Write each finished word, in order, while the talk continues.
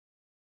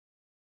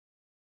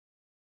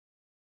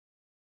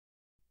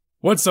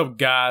What's up,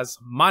 guys?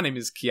 My name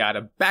is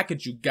Kiata, back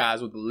at you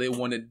guys with a lit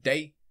one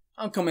today.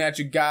 I'm coming at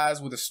you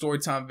guys with a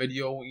storytime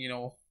video,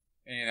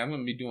 and I'm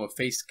going to be doing a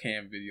face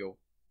cam video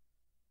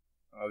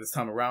this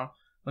time around.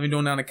 Let me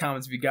know down in the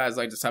comments if you guys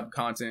like this type of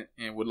content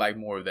and would like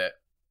more of that.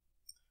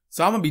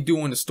 So I'm going to be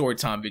doing a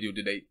storytime video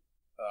today,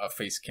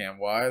 face cam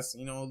wise, a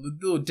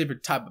little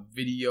different type of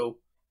video.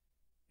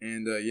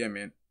 And yeah,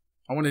 man,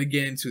 I wanted to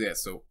get into that.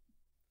 So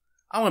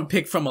I want to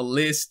pick from a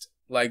list,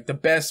 like the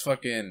best,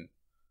 like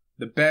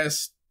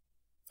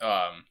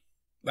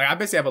I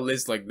basically have a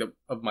list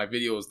of my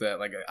videos that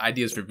like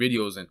ideas for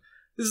videos, and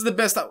this is the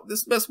best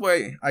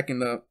way I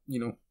can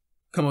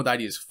come up with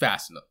ideas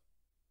fast enough.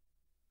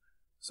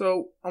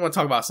 So I'm gonna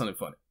talk about something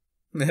funny.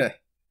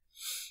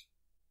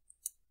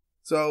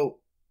 So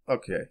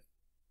okay,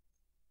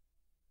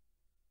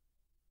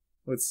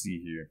 let's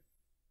see here.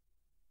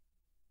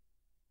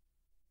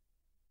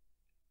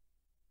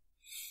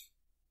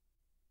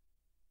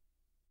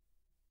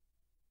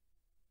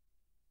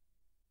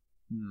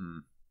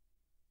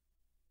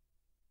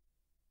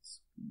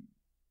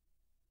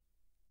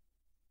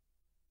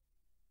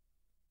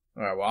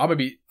 All right, well,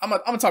 I'm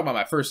gonna talk about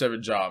my first ever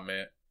job,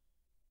 man.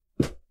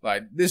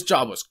 Like, this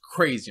job was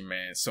crazy,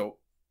 man. So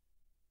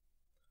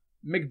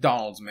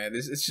McDonald's, man,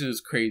 this shit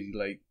was crazy.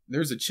 Like,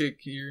 there's a chick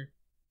here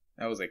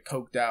that was like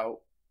coked out,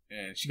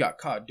 and she got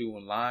caught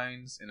doing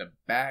lines in the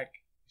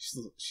back.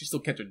 She still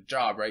kept her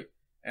job, right?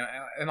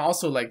 And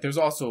also, like, there's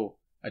also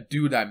a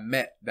dude I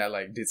met that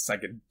like did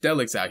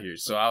psychedelics out here.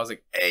 So I was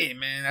like, hey,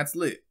 man, that's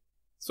lit.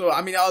 So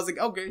I mean, I was like,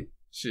 okay,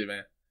 shit,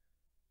 man.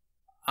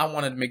 I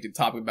wanted to make the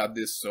topic about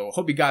this, so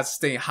hope you guys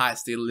stay high,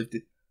 stay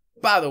lifted.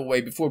 By the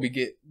way, before we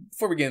get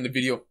in the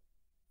video,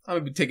 I'm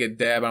gonna be taking a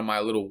dab on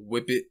my little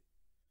whip it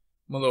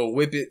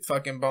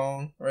fucking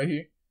bone right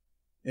here.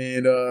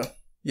 And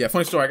yeah,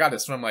 funny story, I got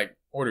this from like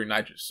ordering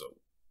nitrous, so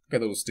got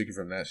a little sticker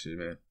from that shit,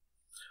 man.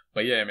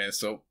 But yeah, man,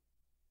 so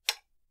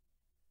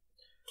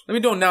let me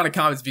know down in the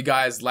comments if you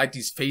guys like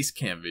these face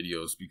cam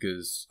videos,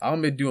 because I'm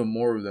gonna be doing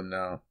more of them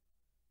now.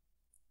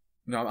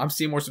 I'm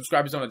seeing more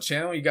subscribers on the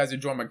channel. You guys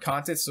enjoy my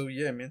content, so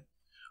yeah, man.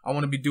 I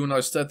want to be doing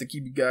other stuff to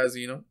keep you guys,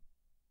 to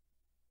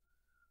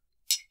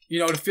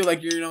feel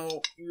like you're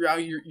out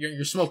here,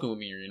 you're smoking with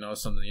me, or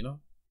something,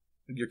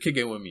 you're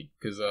kicking with me,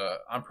 because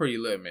I'm pretty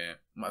lit, man,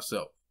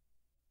 myself.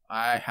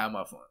 I have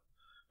my fun.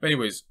 But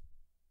anyways,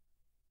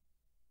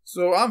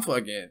 so I'm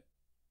fucking.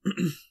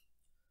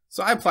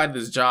 So I applied to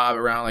this job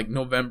around like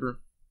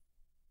November.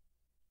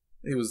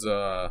 It was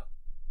yeah,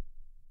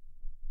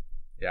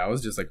 I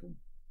was just like,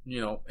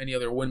 any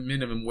other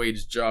minimum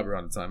wage job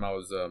around the time. I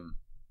was,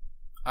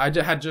 I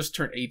had just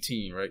turned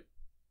 18, right?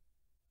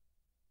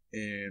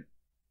 And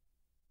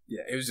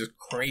yeah, it was just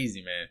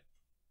crazy,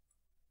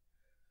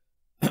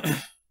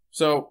 man.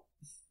 So,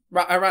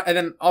 and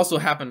then also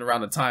happened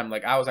around the time,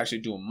 like I was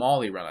actually doing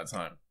Molly around that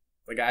time.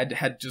 Like I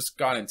had just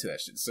got into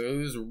that shit. So it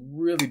was a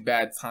really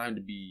bad time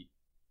to be,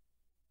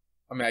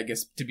 I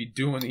guess to be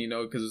doing,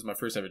 because it was my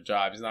first ever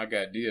job. It's not a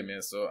good idea,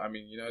 man. So, I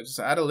mean, just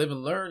I had to live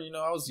and learn.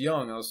 I was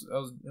young. I was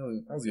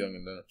young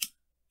and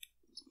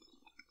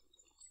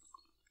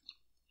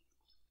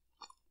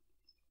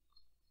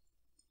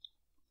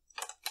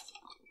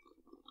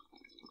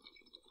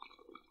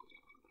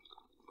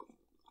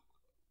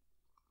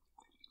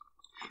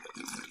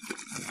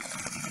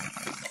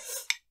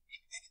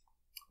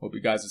hope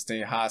you guys are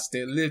staying high,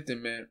 stay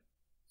lifting, man.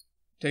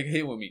 Take a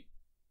hit with me.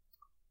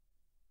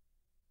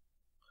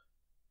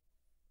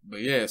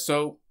 But yeah,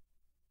 so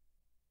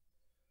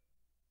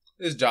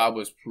this job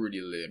was pretty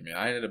lit, man.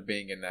 I ended up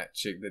banging that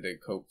chick that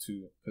did coke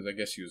too, because I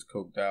guess she was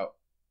coked out.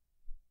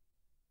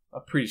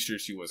 I'm pretty sure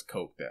she was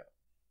coked out.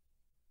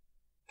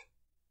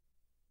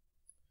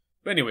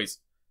 But anyways,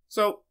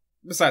 so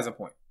besides the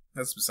point.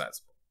 That's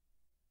besides the point.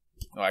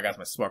 Oh, I got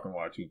my sparkling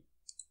water too.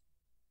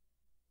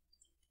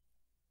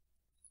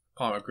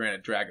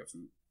 Pomegranate dragon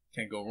fruit.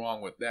 Can't go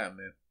wrong with that,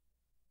 man.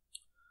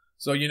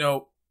 So,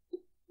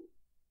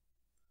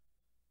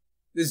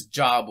 this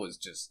job was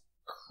just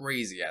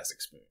crazy ass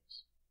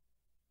experience.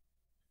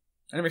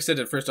 I never said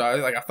the first job.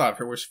 Like, I thought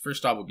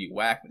first job would be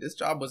whack, but this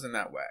job wasn't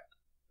that whack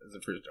as the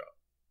first job.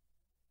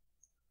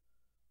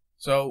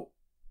 So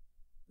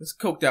this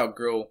coked out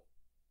girl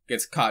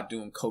gets caught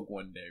doing coke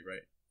one day,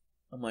 right?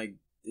 I'm like,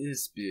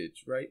 this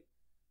bitch, right?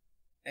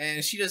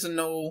 And she doesn't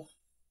know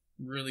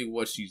really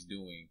what she's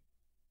doing,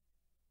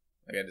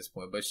 like at this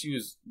point. But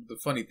the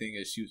funny thing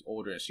is she was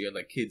older and she had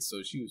like kids,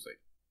 so she was like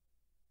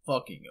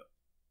fucking up.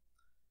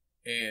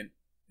 And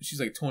she's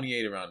like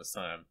 28 around this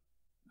time.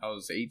 I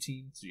was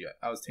 18, so yeah,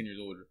 I was 10 years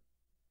older.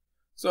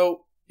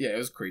 So yeah, it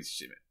was crazy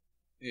shit, man.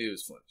 It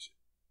was fun shit.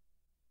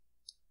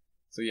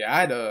 So yeah, I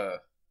had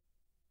a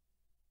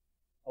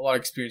lot of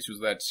experience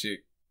with that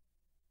chick.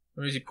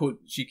 I mean,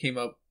 she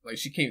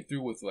came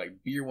through with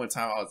like beer one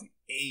time. I was like,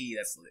 hey,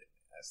 that's lit.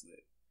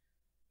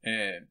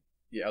 And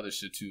yeah, other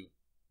shit too.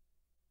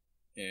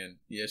 And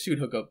yeah, she would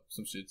hook up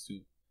some shit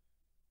too.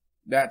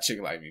 That chick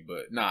liked me,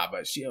 but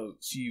she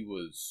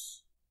was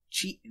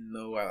cheating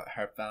though.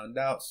 I found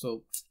out,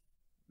 so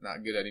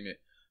not good at him.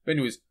 But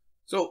anyways,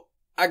 so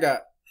I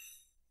got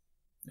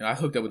And I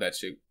hooked up with that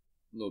chick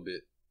a little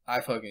bit.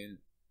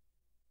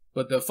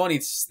 But the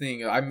funniest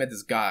thing, I met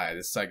this guy,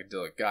 this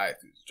psychedelic guy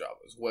through this job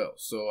as well.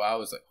 So I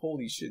was like,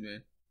 holy shit,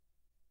 man.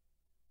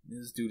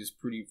 This dude is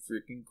pretty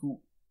freaking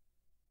cool.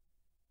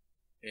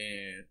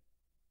 And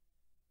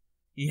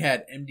he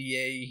had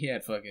MDA, he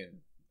had fucking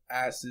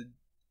acid,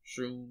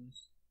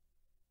 shrooms.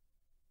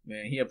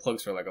 Man, he had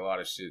plugs for like a lot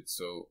of shit,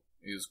 so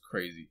it was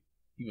crazy.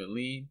 Even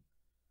lean.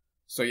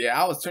 So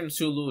yeah, I was turned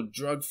into a little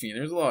drug fiend.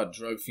 There's a lot of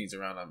drug fiends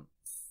around that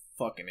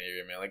fucking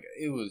area, man. Like,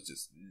 it was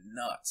just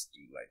nuts,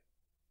 dude. Like,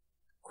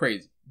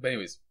 crazy. But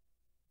anyways, it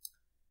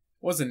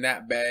wasn't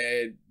that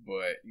bad,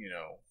 but, you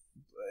know,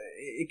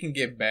 it can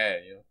get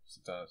bad, you know,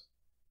 sometimes.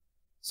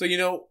 So, you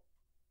know,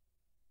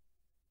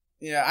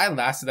 yeah, I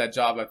lasted that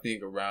job, I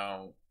think,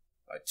 around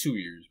like 2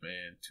 years,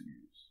 man. 2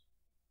 years.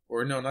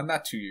 Or no,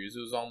 not 2 years. It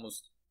was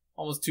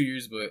almost 2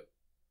 years, but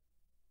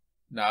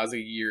no, it was a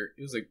year.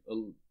 It was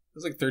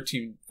like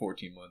 13,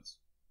 14 months.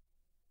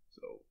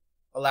 So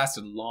I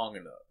lasted long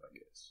enough, I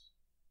guess.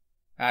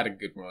 I had a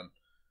good run.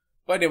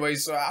 But anyway,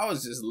 so I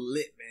was just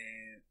lit,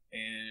 man.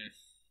 And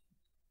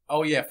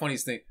oh yeah,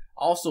 funniest thing,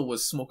 I also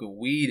was smoking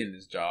weed in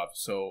this job.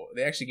 So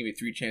they actually gave me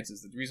 3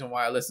 chances. The reason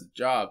why I left the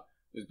job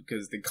was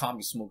because they caught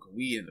me smoking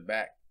weed in the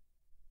back.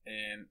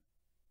 And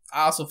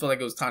I also felt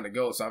like it was time to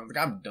go. So I was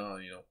like, I'm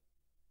done, you know.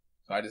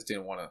 So I just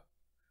didn't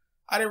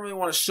really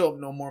want to show up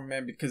no more,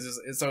 man, because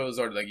it's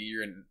already like a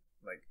year and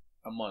like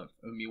a month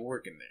of me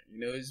working there. You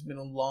know, it's been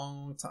a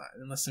long time.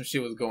 Unless some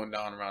shit was going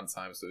down around the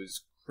time, so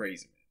it's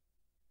crazy, man.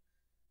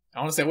 I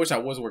want to say I wish I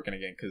was working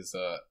again, because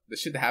the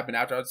shit that happened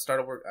after I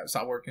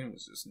stopped working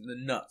was just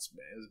nuts,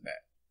 man. It was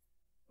bad.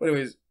 But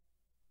anyways,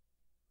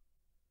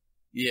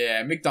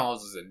 yeah,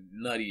 McDonald's is a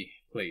nutty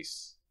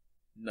place.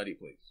 Nutty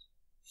place.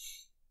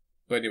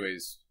 But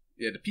anyways,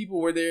 yeah, the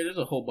people were there. There's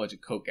a whole bunch of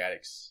coke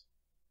addicts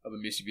up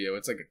in Michigan.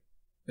 It's like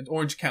it's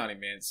Orange County,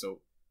 man, so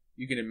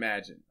you can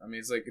imagine. I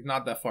mean, it's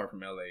not that far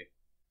from LA.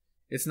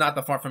 It's not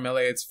that far from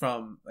LA. It's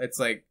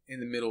like in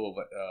the middle of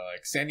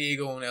like San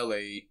Diego and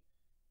LA,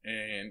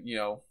 and you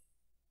know,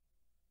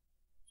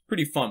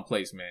 pretty fun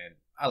place, man.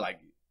 I like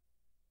it.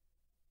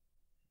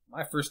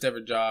 My first ever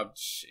job,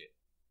 shit.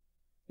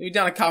 Maybe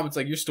down in the comments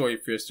like your story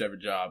first ever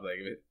job, like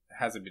if it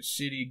hasn't been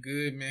shitty,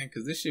 good, man,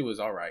 because this shit was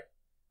all right.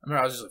 I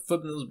remember I was just like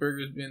flipping those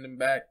burgers, bending them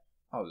back.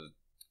 I was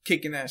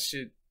kicking that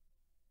shit.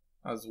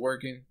 I was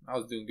working. I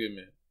was doing good,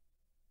 man.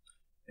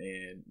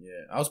 And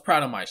yeah, I was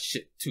proud of my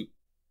shit too.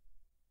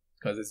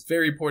 Because it's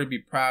very important to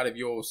be proud of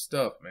your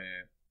stuff,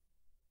 man.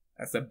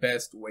 That's the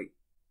best way.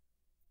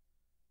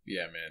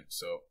 Yeah, man.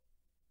 So,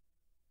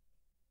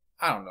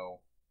 I don't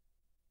know.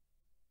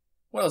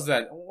 What else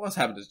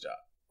happened to this job?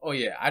 Oh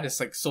yeah, I just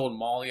like sold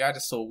Molly. I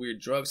just sold weird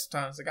drugs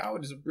sometimes. Like, I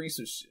would just bring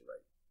some shit,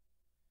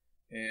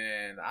 right?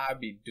 And I'd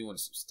be doing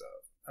some stuff.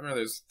 I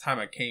remember this time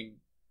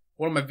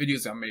one of my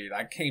videos I made,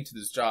 I came to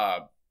this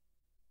job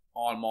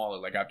on Molly,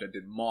 like after I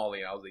did Molly,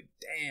 and I was like,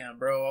 damn,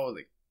 bro. I was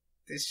like,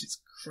 this shit's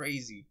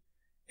crazy.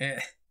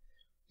 And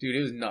dude,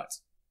 it was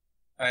nuts.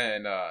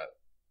 And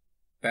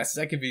that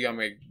second video I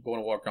made, going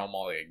to walk around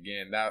Molly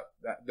again, that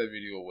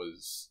video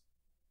was,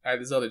 I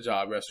had this other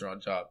job,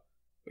 restaurant job.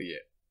 But yeah,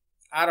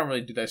 I don't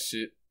really do that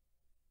shit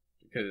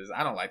because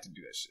I don't like to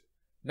do that shit.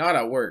 Not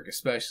at work,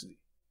 especially.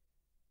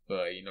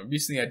 But, you know,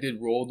 recently I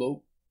did roll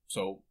dope.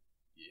 So,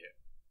 yeah.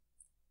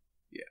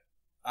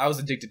 I was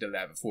addicted to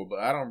that before, but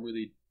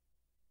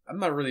I'm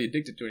not really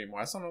addicted to it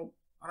anymore. I don't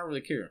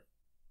really care.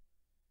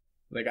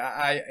 Like,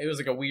 it was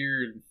like a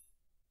weird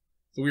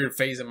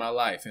phase in my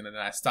life. And then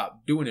I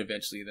stopped doing it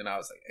eventually. Then I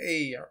was like,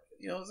 hey,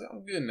 you know,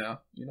 I'm good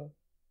now, you know.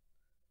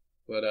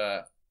 But,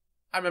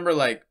 I remember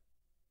like,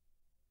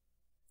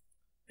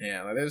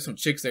 yeah, like, there was some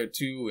chicks there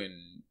too.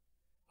 And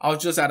I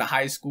was just out of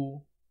high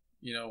school,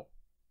 you know.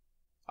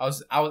 I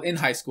was in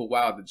high school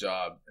while at the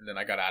job. And then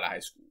I got out of high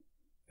school.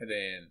 And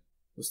then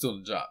was still in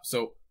the job.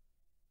 So,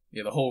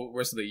 yeah, the whole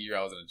rest of the year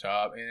I was in a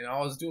job, and I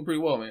was doing pretty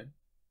well, man.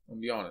 I'm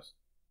gonna be honest,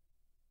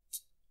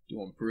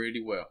 doing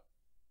pretty well.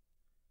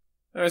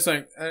 And it's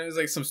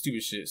like some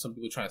stupid shit. Some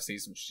people trying to say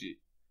some shit,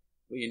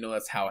 but you know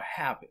that's how it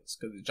happens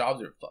because the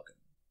jobs are fucking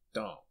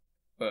dumb.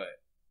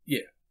 But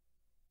yeah,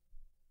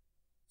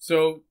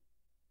 so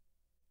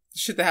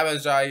shit that happened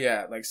at the job,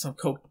 yeah, like some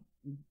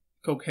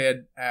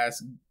cokehead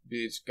ass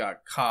bitch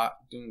got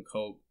caught doing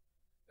coke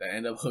that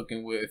ended up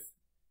hooking with.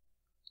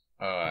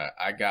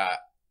 I got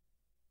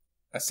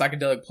a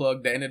psychedelic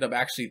plug that ended up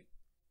actually,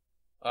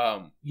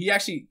 he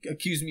actually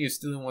accused me of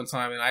stealing one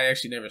time, and I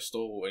actually never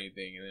stole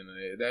anything, and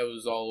then that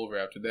was all over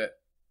after that.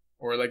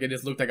 Or like it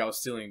just looked like I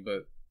was stealing,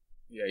 but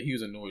yeah, he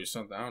was annoyed or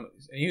something. I don't know.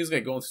 And he was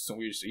like going through some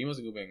weird shit. He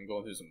must have been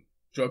going through some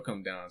drug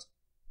come downs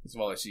because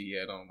of all that shit he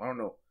had on. I don't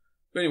know.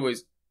 But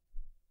anyways,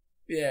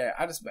 yeah,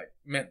 I just like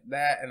met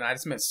that, and I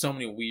just met so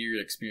many weird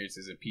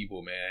experiences and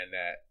people, man,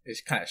 that it's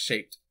kind of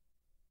shaped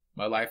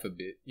my life a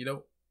bit, you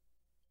know,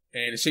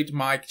 and it shaped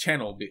my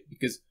channel a bit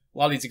because a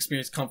lot of these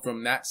experiences come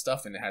from that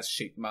stuff, and it has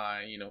shaped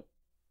my, you know,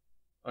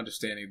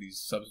 understanding of these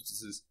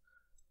substances.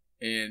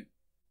 And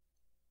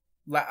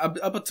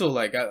up until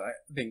like I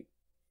think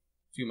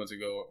a few months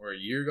ago or a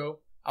year ago,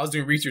 I was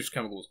doing research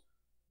chemicals.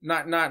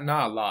 Not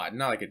a lot.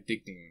 Not like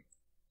addicting.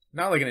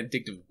 Not like an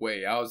addictive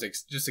way. I was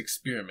just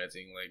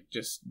experimenting. Like,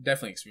 just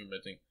definitely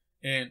experimenting.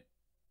 And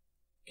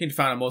came to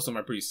find out most of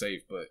them are pretty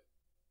safe, but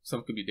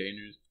some could be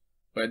dangerous.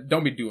 But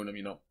don't be doing them,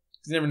 you know.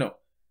 'Cause you never know.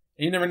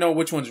 And you never know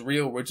which one's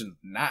real, which is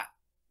not.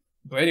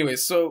 But anyway,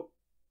 so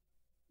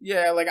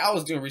yeah, like I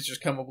was doing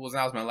research chemicals, and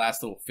that was my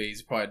last little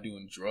phase, probably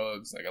doing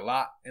drugs, like a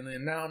lot. And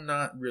then now I'm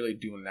not really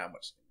doing that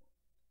much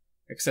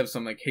anymore. Except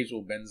some like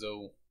hazel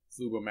benzo,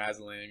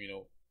 fluoromazolam, you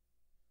know,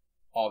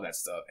 all that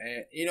stuff.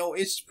 And you know,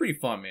 it's pretty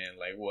fun, man.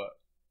 Like what?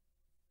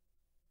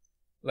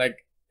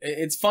 Like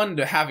it's fun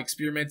to have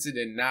experimented,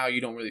 and now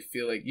you don't really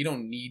feel like you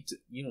don't need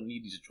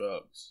these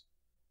drugs.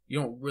 You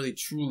don't really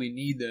truly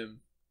need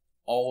them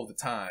all the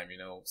time, you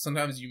know.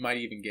 Sometimes you might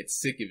even get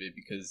sick of it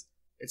because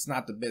it's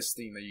not the best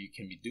thing that you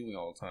can be doing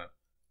all the time.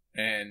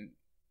 And,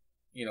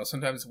 you know,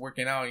 sometimes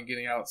working out and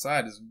getting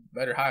outside is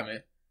better high,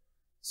 man.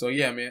 So,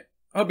 yeah, man.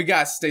 I hope you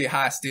guys stay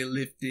high, stay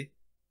lifted.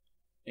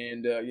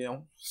 And, you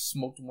know,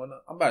 smoke one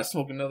up. I'm about to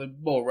smoke another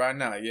bowl right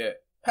now, yeah.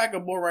 Pack a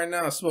bowl right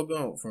now and smoke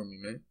on for me,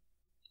 man.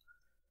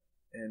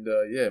 And,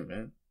 yeah,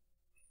 man.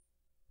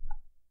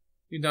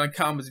 Leave down in the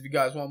comments if you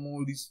guys want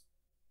more of these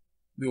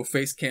little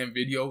face cam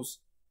videos.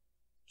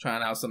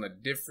 Trying out something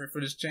different for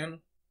this channel.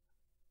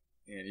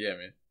 And, yeah,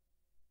 man.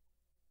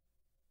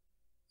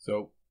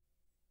 So,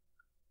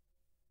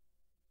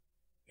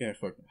 can't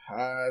fucking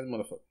hide,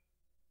 motherfucker.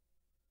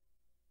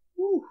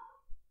 Woo.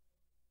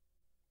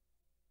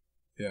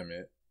 Yeah,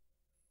 man.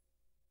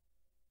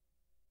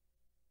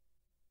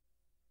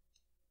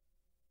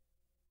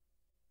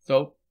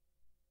 So,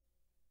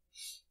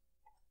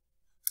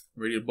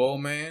 ready to bowl,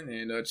 man,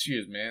 and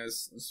cheers, man.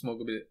 Let's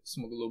smoke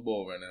a little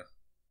bowl right now.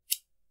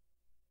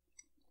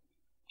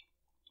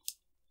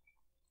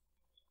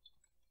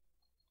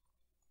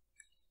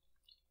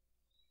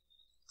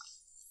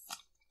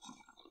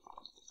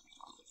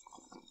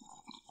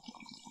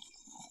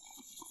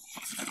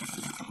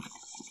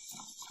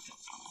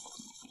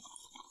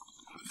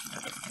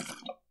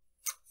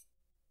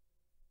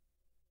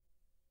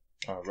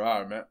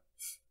 Alright, man.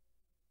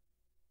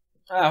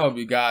 I hope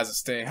you guys are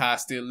staying high,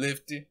 still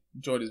lifted.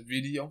 Enjoy this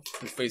video,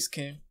 the face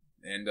cam.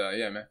 And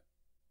yeah, man.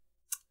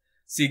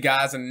 See you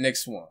guys in the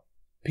next one.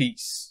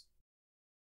 Peace.